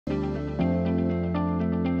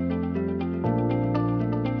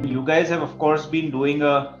You guys have, of course, been doing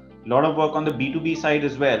a lot of work on the B2B side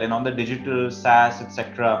as well, and on the digital SaaS,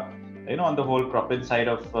 etc. On the whole CropIn side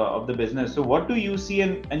of the business. So, what do you see?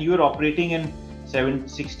 And you are operating in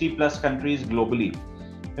 760 plus countries globally.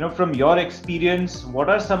 From your experience, what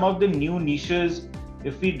are some of the new niches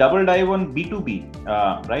if we double dive on B2B,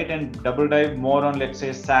 right, and double dive more on, let's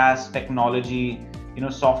say, SaaS technology,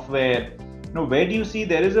 software? Where do you see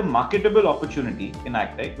there is a marketable opportunity in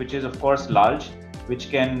agtech, which is of course large, which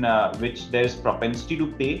there's propensity to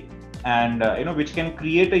pay, and which can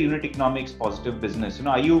create a unit economics positive business?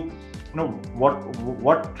 Are you,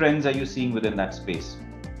 what trends are you seeing within that space?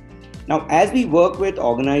 Now, as we work with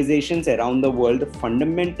organizations around the world, the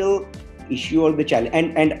fundamental issue or the challenge,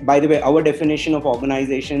 and by the way, our definition of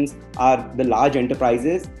organizations are the large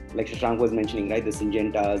enterprises, like Shashank was mentioning, right? The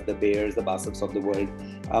Syngentas, the Bayers, the BASFs of the world,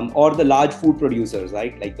 or the large food producers,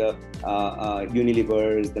 right? Like the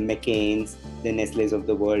Unilevers, the McCains, the Nestles of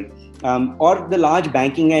the world, or the large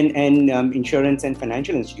banking and insurance and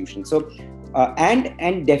financial institutions. So,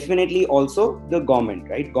 and definitely also the government,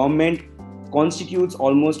 right? Government constitutes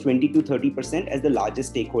almost 20 to 30% as the largest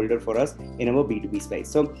stakeholder for us in our B2B space.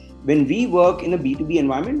 So when we work in a B2B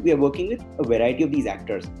environment, we are working with a variety of these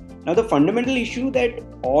actors. Now, the fundamental issue that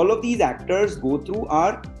all of these actors go through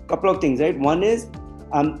are a couple of things, right? One is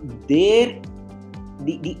the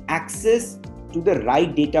access to the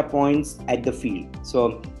right data points at the field.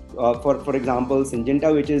 So for example,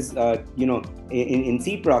 Syngenta, which is in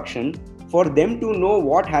seed production, for them to know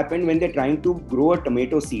what happened when they're trying to grow a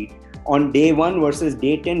tomato seed on day 1 versus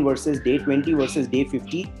day 10 versus day 20 versus day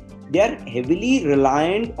 50, they are heavily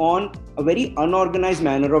reliant on a very unorganized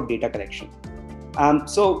manner of data collection.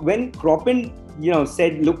 So when CropIn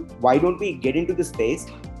said, look, why don't we get into the space,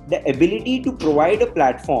 the ability to provide a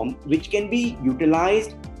platform which can be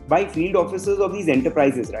utilized by field officers of these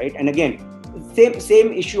enterprises, right? And again,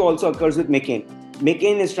 same issue also occurs with McCain.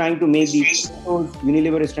 McCain is trying to make these potatoes,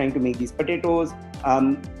 Unilever is trying to make these potatoes,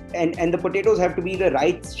 and the potatoes have to be the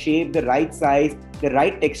right shape, the right size, the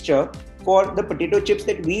right texture for the potato chips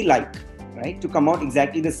that we like, right? To come out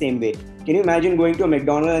exactly the same way. Can you imagine going to a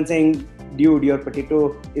McDonald's and saying, dude, your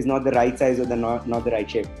potato is not the right size or not the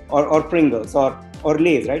right shape, or Pringles or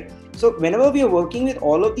Lay's, right? So whenever we are working with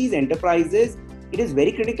all of these enterprises, it is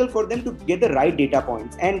very critical for them to get the right data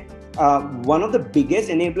points. And one of the biggest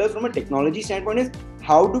enablers from a technology standpoint is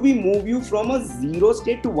how do we move you from a 0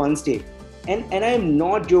 state to 1 state? And I am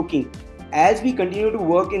not joking. As we continue to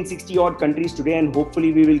work in 60 odd countries today, and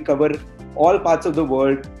hopefully we will cover all parts of the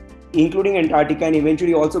world, including Antarctica, and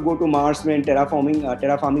eventually also go to Mars when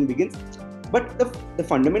terraforming begins. But the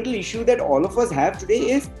fundamental issue that all of us have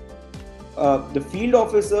today is the field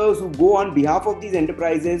officers who go on behalf of these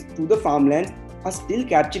enterprises to the farmlands are still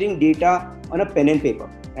capturing data on a pen and paper,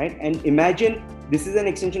 right? And imagine this is an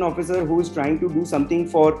extension officer who is trying to do something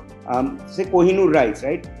for, say, Kohinoor rice,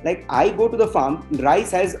 right? Like I go to the farm,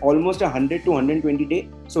 rice has almost 100 to 120 day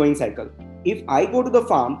sowing cycle. If I go to the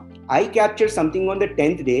farm, I capture something on the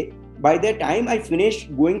 10th day. By the time I finish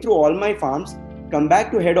going through all my farms, come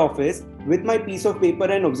back to head office with my piece of paper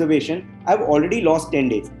and observation, I've already lost 10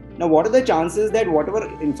 days. Now, what are the chances that whatever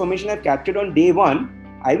information I've captured on day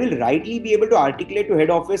 1, I will rightly be able to articulate to head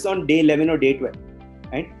office on day 11 or day 12,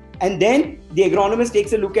 right? And then the agronomist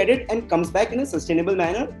takes a look at it and comes back in a sustainable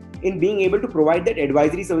manner in being able to provide that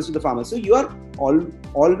advisory service to the farmer. So you are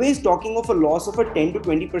always talking of a loss of a 10 to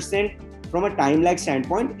 20% from a time lag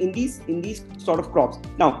standpoint in these sort of crops.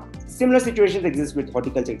 Now, similar situations exist with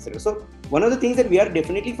horticulture, etc. So one of the things that we are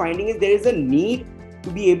definitely finding is there is a need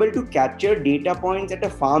to be able to capture data points at a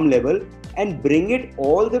farm level and bring it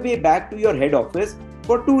all the way back to your head office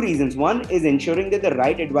for 2 reasons. One is ensuring that the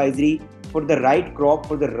right advisory for the right crop,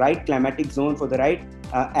 for the right climatic zone, for the right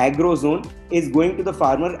agro zone is going to the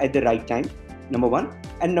farmer at the right time, number 1.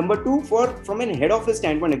 And number 2, from a head office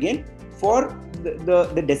standpoint, again, for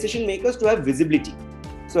the decision makers to have visibility.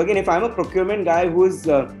 So again, if I'm a procurement guy who's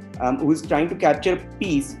trying to capture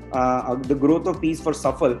peas, the growth of peas for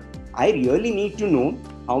Safal, I really need to know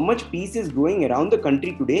how much peas is growing around the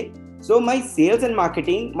country today. So my sales and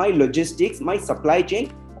marketing, my logistics, my supply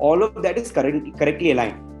chain, all of that is correctly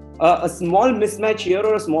aligned. A small mismatch here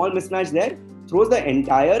or a small mismatch there throws the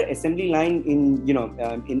entire assembly line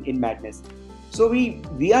in madness. So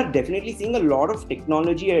we are definitely seeing a lot of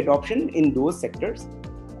technology adoption in those sectors.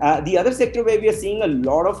 The other sector where we are seeing a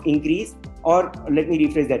lot of increase, or let me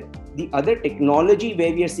rephrase that, the other technology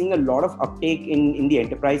where we are seeing a lot of uptake in the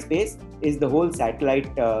enterprise space is the whole satellite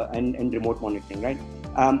and remote monitoring, right?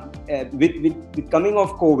 With coming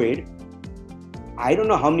of COVID, I don't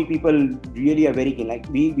know how many people really are very keen. Like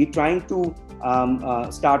we're trying to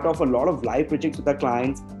start off a lot of live projects with our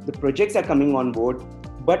clients. The projects are coming on board.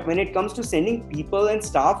 But when it comes to sending people and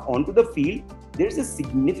staff onto the field, there's a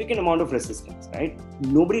significant amount of resistance, right?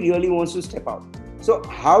 Nobody really wants to step out. So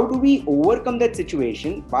how do we overcome that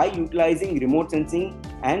situation? By utilizing remote sensing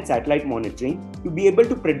and satellite monitoring to be able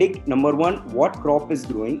to predict, number one, what crop is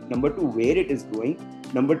growing, number two, where it is growing,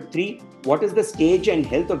 number three, what is the stage and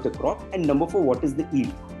health of the crop, and number four, what is the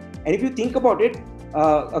yield. And if you think about it,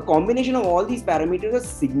 a combination of all these parameters are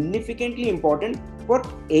significantly important for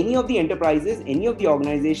any of the enterprises, any of the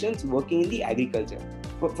organizations working in the agriculture.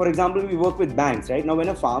 For example, we work with banks, right? Now, when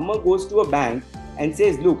a farmer goes to a bank and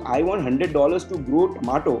says, look, I want $100 to grow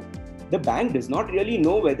tomato, the bank does not really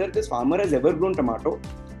know whether this farmer has ever grown tomato.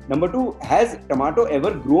 Number two, has tomato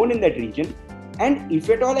ever grown in that region? And if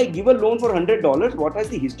at all I give a loan for $100, what has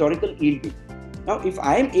the historical yield been? Now, if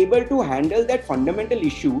I am able to handle that fundamental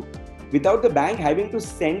issue without the bank having to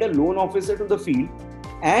send a loan officer to the field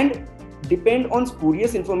and depend on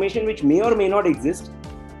spurious information which may or may not exist,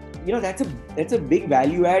 that's a big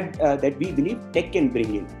value add that we believe tech can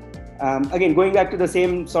bring in. Again, going back to the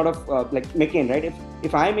same sort of like McCain, right?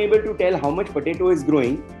 If I am able to tell how much potato is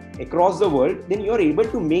growing across the world, then you are able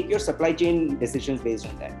to make your supply chain decisions based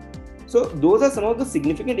on that. So those are some of the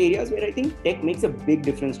significant areas where I think tech makes a big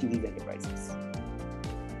difference to these enterprises.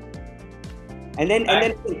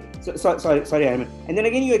 Sorry, Arman. And then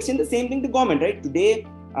again, you extend the same thing to government, right? Today,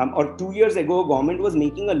 or 2 years ago, government was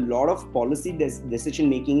making a lot of policy decision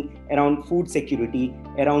making around food security,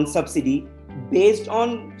 around subsidy, based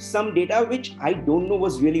on some data which I don't know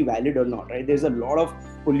was really valid or not, right? There's a lot of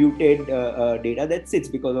polluted data that sits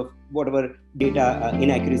because of whatever data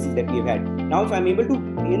inaccuracies that we've had. Now, if I'm able to,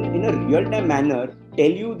 in a real-time manner,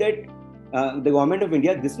 tell you that the government of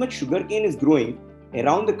India, this much sugarcane is growing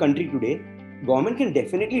around the country today, government can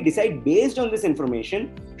definitely decide based on this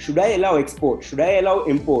information, should I allow export? Should I allow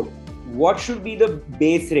import? What should be the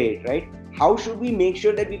base rate, right? How should we make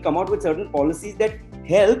sure that we come out with certain policies that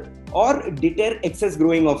help or deter excess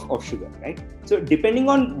growing of sugar, right? So depending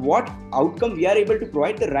on what outcome we are able to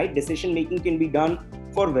provide, the right decision making can be done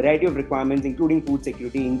for a variety of requirements, including food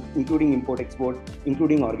security, including import export,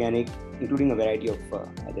 including organic, including a variety of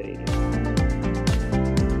other areas.